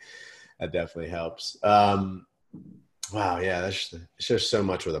 Definitely. That definitely helps. Wow. Yeah. It's just so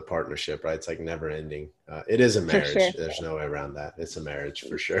much with a partnership, right? It's like never ending. It is a marriage. Sure. There's no way around that. It's a marriage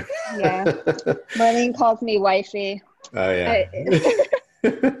for sure. Yeah. Marlene calls me wifey. Oh yeah.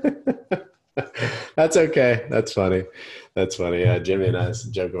 That's okay. That's funny. Yeah. Jimmy and I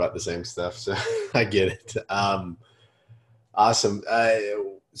joke about the same stuff. So I get it. Awesome.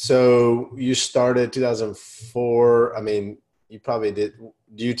 So you started 2004. I mean, you probably did.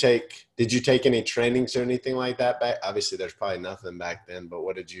 Did you take any trainings or anything like that back? Obviously there's probably nothing back then, but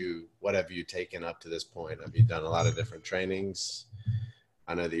what have you taken up to this point? Have you done a lot of different trainings?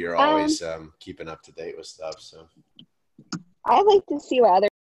 I know that you're always keeping up to date with stuff. So I like to see what other,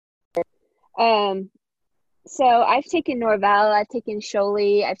 so I've taken Norvell, I've taken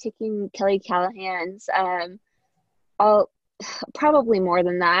Sholey, I've taken Kelly Callahan's, I'll probably more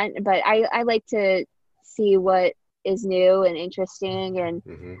than that, but I like to see what is new and interesting, and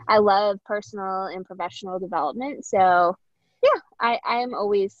I love personal and professional development. So yeah, I'm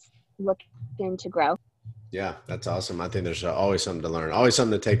always looking to grow. Yeah, that's awesome. I think there's always something to learn, always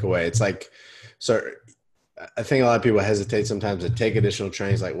something to take away. It's like, so I think a lot of people hesitate sometimes to take additional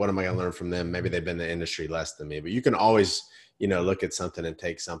trainings. Like, what am I going to learn from them? Maybe they've been in the industry less than me, but you can always, look at something and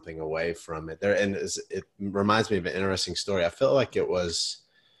take something away from it there. And it reminds me of an interesting story. I feel like it was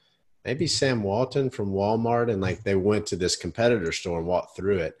maybe Sam Walton from Walmart, and like they went to this competitor store and walked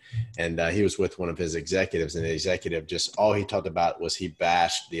through it, and he was with one of his executives, and the executive just, all he talked about was he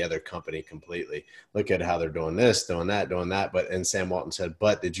bashed the other company completely. Look at how they're doing this, doing that. And Sam Walton said,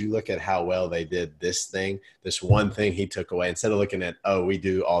 but did you look at how well they did this thing? This one thing he took away, instead of looking at, oh, we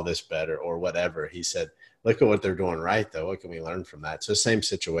do all this better or whatever, he said, look at what they're doing right though. What can we learn from that? So same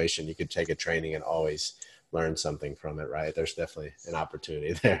situation, you could take a training and always learn something from it, right? There's definitely an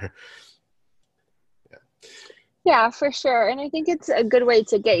opportunity there. Yeah, for sure. And I think it's a good way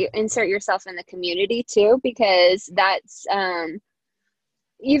to insert yourself in the community too, because that's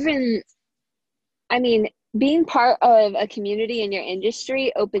being part of a community in your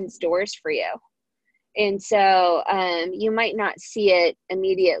industry opens doors for you. And so you might not see it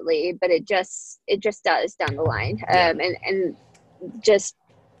immediately, but it just does down the line. And just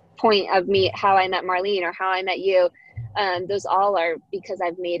point of me, how I met Marlene or how I met you, those all are because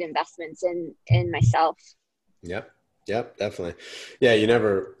I've made investments in myself. Yep, definitely. Yeah, you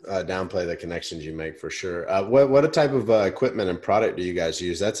never downplay the connections you make, for sure. What type of equipment and product do you guys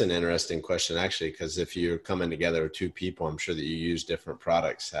use? That's an interesting question, actually, because if you're coming together with two people, I'm sure that you use different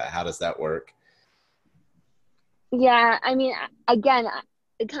products. How does that work? Yeah, I mean, again,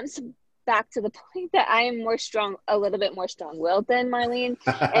 it comes back to the point that I am a little bit more strong-willed than Marlene,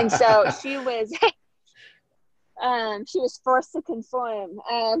 and so she was forced to conform.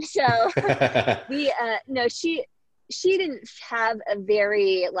 She didn't have a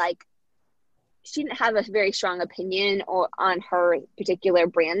very strong opinion on her particular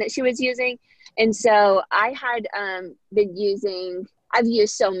brand that she was using. And so I had I've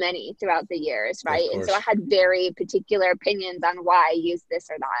used so many throughout the years, right? And so I had very particular opinions on why I use this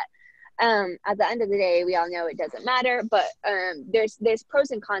or that. At the end of the day, we all know it doesn't matter, but there's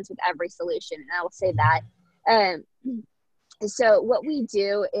pros and cons with every solution. And I will say that. So what we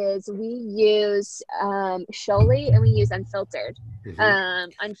do is we use Sholey, and we use Unfiltered.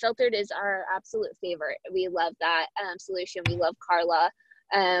 Unfiltered is our absolute favorite. We love that solution. We love Carla.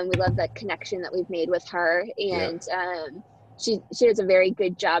 We love the connection that we've made with her. And she does a very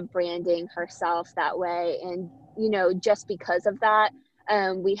good job branding herself that way. And, just because of that,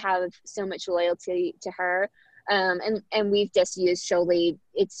 we have so much loyalty to her. And we've just used Sholey.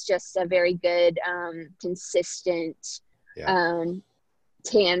 It's just a very good, consistent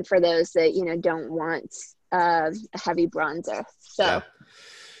tan for those that, don't want a heavy bronzer. So,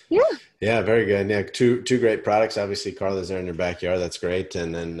 yeah, very good. Yeah, two great products. Obviously, Carla's there in your backyard. That's great.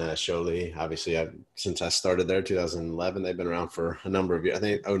 And then Sholey, obviously, since I started there, 2011, they've been around for a number of years. I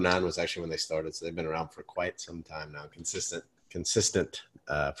think 2009 was actually when they started. So they've been around for quite some time now. Consistent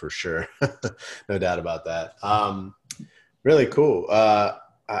for sure. No doubt about that. Really cool.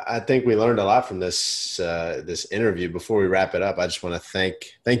 I think we learned a lot from this interview. Before we wrap it up, I just want to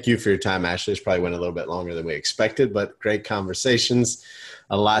thank you for your time, Ashley. This probably went a little bit longer than we expected, but great conversations,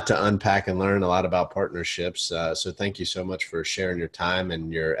 a lot to unpack and learn, a lot about partnerships. So thank you so much for sharing your time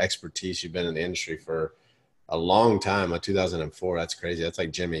and your expertise. You've been in the industry for a long time, 2004. That's crazy. That's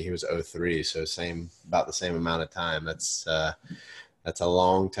like Jimmy. He was 03. So about the same amount of time. That's a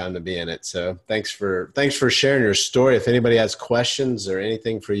long time to be in it. So thanks for sharing your story. If anybody has questions or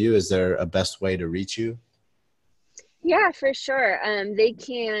anything for you, is there a best way to reach you? Yeah, for sure. They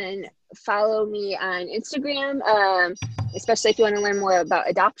can follow me on Instagram, especially if you want to learn more about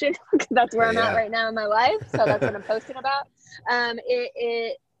adoption, because that's where I'm at right now in my life. So that's what I'm posting about.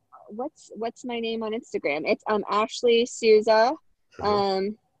 What's my name on Instagram? It's Ashley Sousa.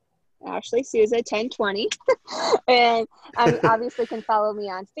 Ashley Sousa 1020. And obviously can follow me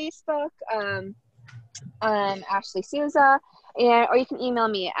on Facebook, Ashley Sousa, or you can email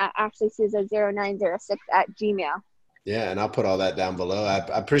me at ashleysousa0906@gmail.com. Yeah, and I'll put all that down below. I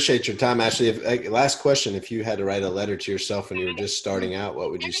appreciate your time, Ashley. Last question: if you had to write a letter to yourself when you were just starting out,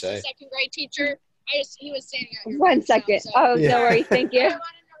 what would you say? A second grade teacher. He was standing out here. 1 second. So. No worries. Thank you.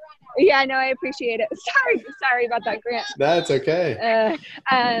 Yeah, no, I appreciate it. Sorry about that, Grant. That's okay.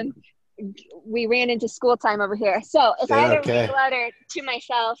 We ran into school time over here. So if I had to write a letter to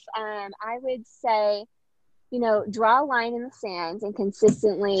myself, I would say, draw a line in the sand and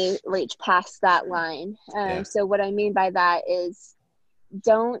consistently reach past that line. So what I mean by that is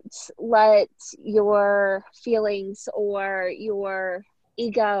don't let your feelings or your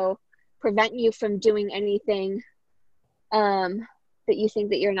ego prevent you from doing anything that you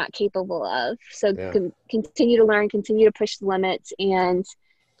think that you're not capable of. So continue to learn, continue to push the limits, and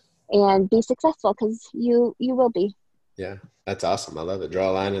be successful, because you will be. Yeah, that's awesome. I love it. Draw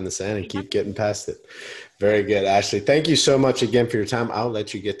a line in the sand and keep getting past it. Very good, Ashley. Thank you so much again for your time. I'll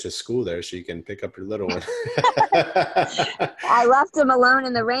let you get to school there so you can pick up your little one. I left him alone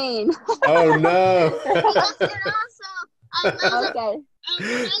in the rain. Oh, no. Okay.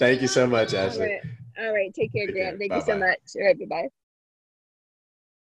 Thank you so much, Ashley. All right. Take care, Grant. Thank you so Bye-bye. much. All right. Bye-bye.